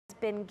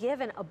been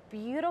given a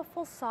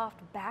beautiful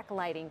soft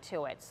backlighting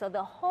to it. So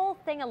the whole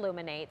thing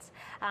illuminates,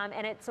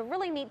 and it's a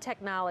really neat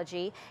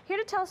technology. Here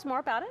to tell us more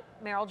about it,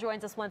 Meryl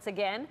joins us once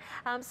again.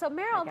 So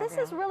Meryl, this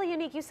is really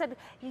unique. You said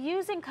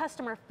using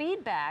customer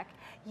feedback,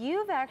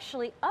 you've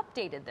actually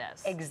updated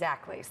this.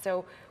 Exactly.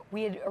 So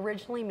we had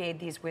originally made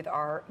these with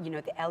our,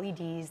 the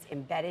LEDs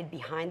embedded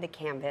behind the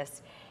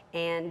canvas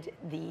and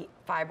the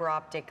fiber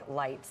optic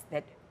lights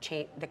that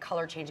the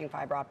color changing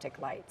fiber optic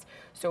lights.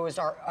 So it was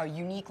our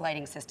unique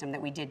lighting system that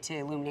we did to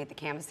illuminate the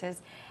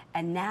canvases.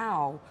 And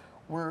now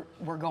we're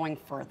going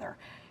further.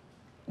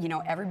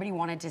 Everybody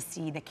wanted to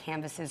see the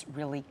canvases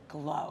really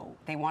glow.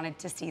 They wanted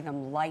to see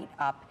them light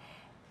up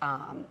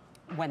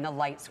when the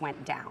lights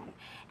went down.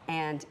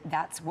 And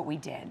that's what we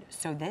did.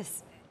 So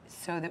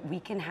that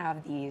we can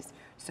have these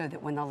so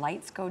that when the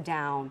lights go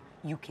down,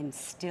 you can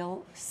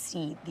still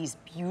see these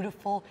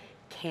beautiful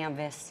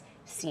canvas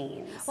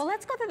scenes. Well,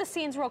 let's go through the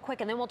scenes real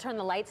quick and then we'll turn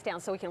the lights down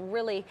so we can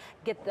really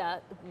get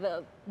the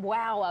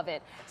wow of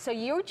it. So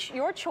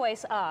your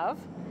choice of,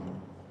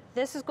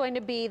 this is going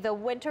to be the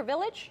Winter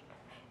Village?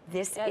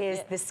 This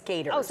is the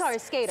skaters. Oh, sorry,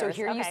 skaters. So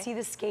here you see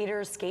the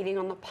skaters skating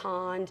on the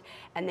pond,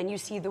 and then you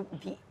see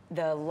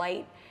the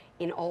light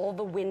in all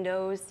the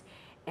windows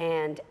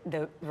and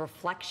the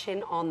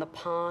reflection on the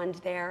pond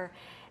there,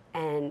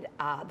 and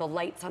the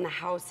lights on the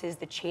houses,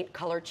 the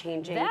color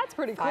changing. That's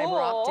pretty cool.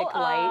 Fiber optic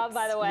lights.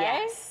 By the way.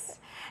 Yes.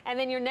 And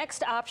then your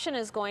next option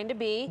is going to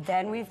be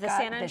then we've got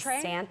Santa and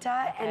Train?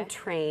 Santa and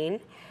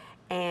Train.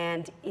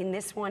 And in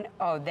this one,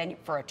 then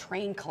for a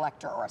train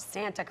collector or a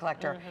Santa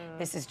collector,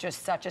 this is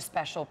just such a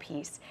special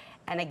piece.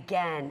 And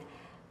again,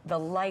 the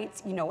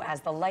lights,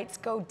 as the lights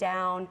go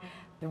down,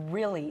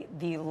 really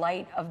the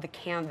light of the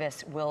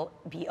canvas will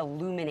be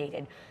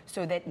illuminated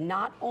so that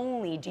not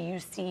only do you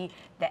see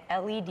the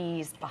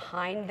LEDs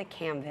behind the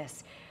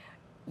canvas,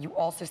 you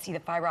also see the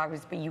fiber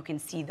optics, but you can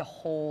see the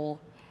whole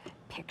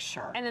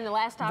picture. And then the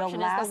last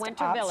option is the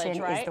Winter Village,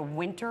 right? Is the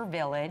Winter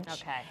Village.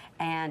 Okay.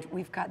 And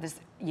we've got this,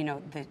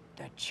 the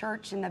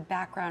church in the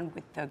background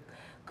with the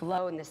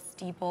glow and the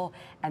steeple,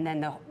 and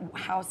then the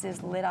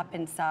houses lit up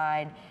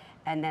inside,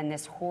 and then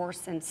this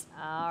horse and...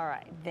 All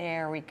right.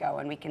 There we go,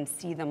 and we can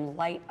see them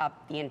light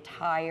up the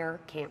entire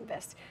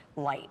canvas,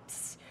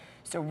 lights.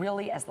 So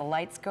really, as the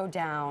lights go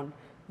down,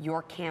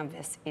 your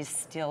canvas is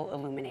still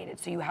illuminated.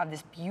 So you have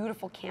this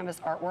beautiful canvas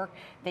artwork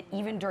that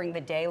even during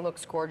the day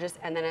looks gorgeous,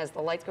 and then as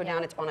the lights go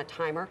down, it's on a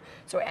timer.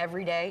 So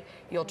every day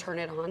you'll turn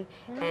it on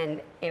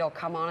and it'll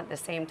come on at the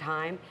same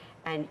time,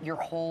 and your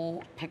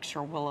whole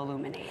picture will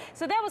illuminate.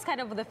 So that was kind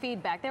of the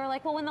feedback. They were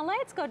like, well, when the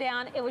lights go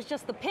down, it was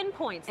just the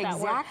pinpoints that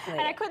worked, and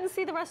I couldn't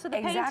see the rest of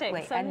the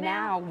painting. So and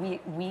now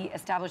we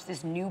established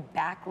this new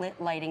backlit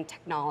lighting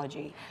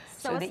technology.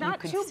 So it's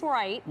not too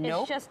bright,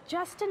 it's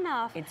just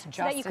enough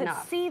so that you could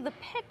see the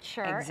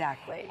picture.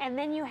 Exactly. And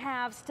then you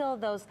have still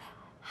those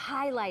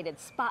highlighted,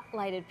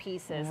 spotlighted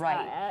pieces,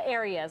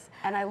 areas.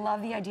 And I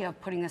love the idea of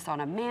putting this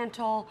on a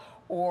mantle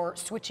or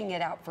switching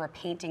it out for a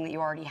painting that you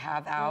already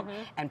have out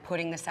and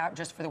putting this out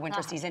just for the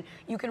winter season.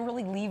 You can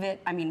really leave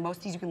it, most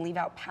of these you can leave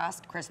out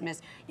past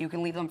Christmas. You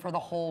can leave them for the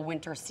whole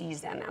winter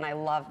season, and I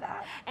love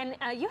that. And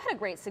you had a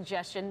great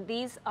suggestion.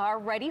 These are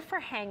ready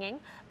for hanging,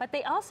 but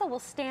they also will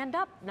stand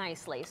up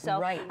nicely.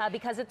 So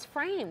because it's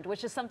framed,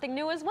 which is something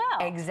new as well.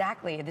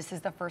 Exactly. This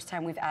is the first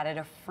time we've added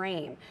a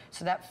frame.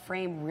 So that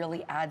frame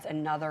really adds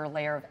another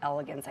layer of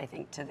elegance, I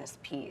think, to this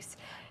piece.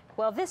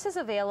 Well, this is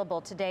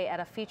available today at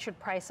a featured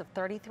price of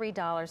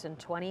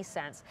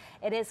 $33.20.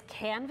 It is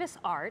canvas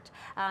art,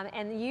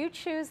 and you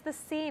choose the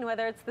scene,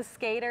 whether it's the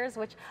skaters,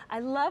 which I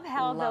love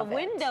how the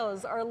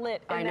windows are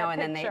lit in that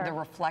and picture. then the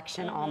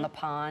reflection on the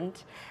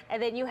pond.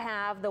 And then you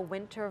have the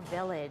Winter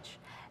Village.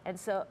 And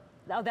so,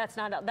 that's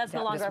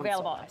no longer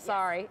available.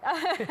 Sorry.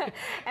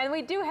 And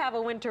we do have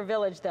a Winter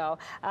Village, though.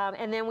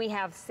 And then we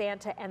have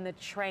Santa and the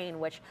Train,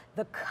 which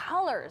the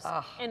colors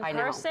in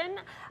person,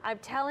 I'm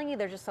telling you,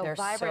 they're just so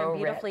vibrant and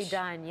beautifully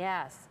done.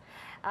 Yes.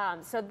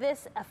 So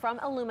this from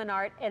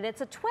Illuminart, and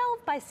it's a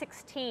 12 by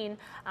 16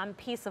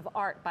 piece of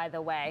art, by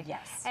the way.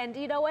 Yes. And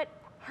you know what?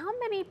 How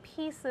many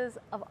pieces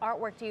of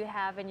artwork do you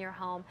have in your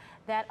home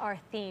that are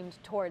themed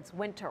towards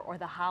winter or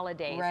the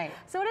holidays? Right.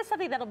 So it is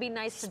something that'll be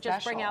nice to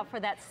just bring out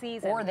for that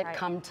season. Or that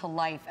come to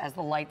life as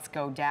the lights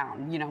go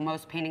down.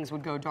 Most paintings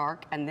would go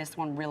dark, and this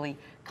one really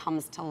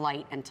comes to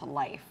light and to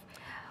life.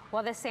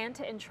 Well, the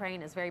Santa and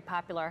Train is very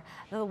popular.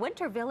 The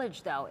Winter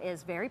Village, though,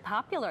 is very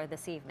popular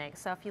this evening.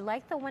 So if you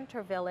like the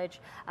Winter Village,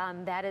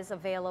 that is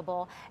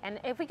available. And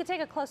if we could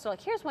take a closer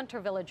look, here's Winter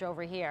Village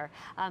over here.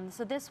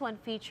 So this one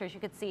features, you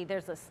can see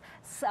there's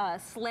a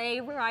sleigh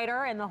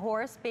rider and the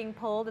horse being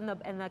pulled in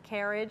the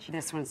carriage.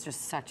 This one's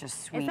just such a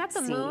sweet scene. Is that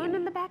the moon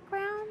in the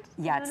background?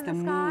 Yeah, it's the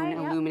moon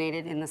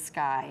illuminated in the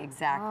sky,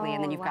 exactly.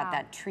 And then you've got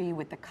that tree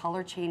with the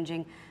color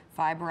changing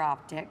fiber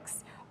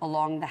optics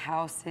along the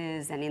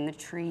houses and in the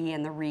tree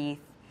and the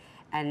wreath.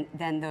 and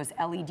then those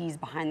LEDs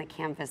behind the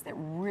canvas that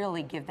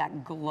really give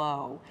that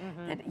glow.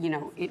 That, you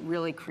know, it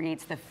really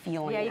creates the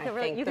feeling. Yeah,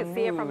 you can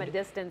see it from a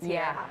distance here.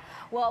 Yeah.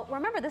 Well,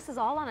 remember, this is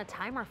all on a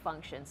timer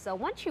function. So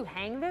once you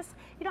hang this,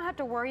 you don't have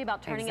to worry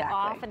about turning it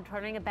off and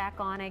turning it back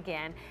on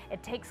again.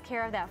 It takes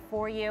care of that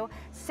for you.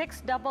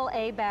 6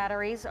 AA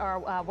batteries are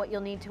what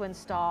you'll need to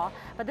install.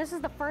 But this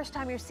is the first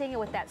time you're seeing it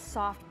with that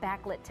soft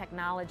backlit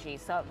technology.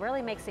 So it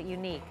really makes it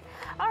unique.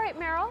 All right,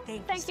 Meryl.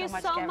 Thank you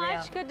so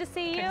much. Good to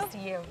see you. Good to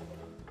see you.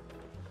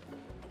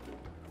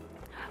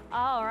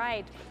 All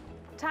right.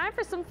 Time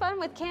for some fun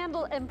with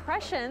candle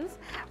impressions.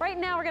 Right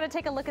now, we're going to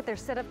take a look at their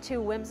Sit Up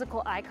 2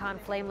 whimsical icon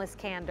flameless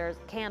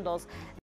candles.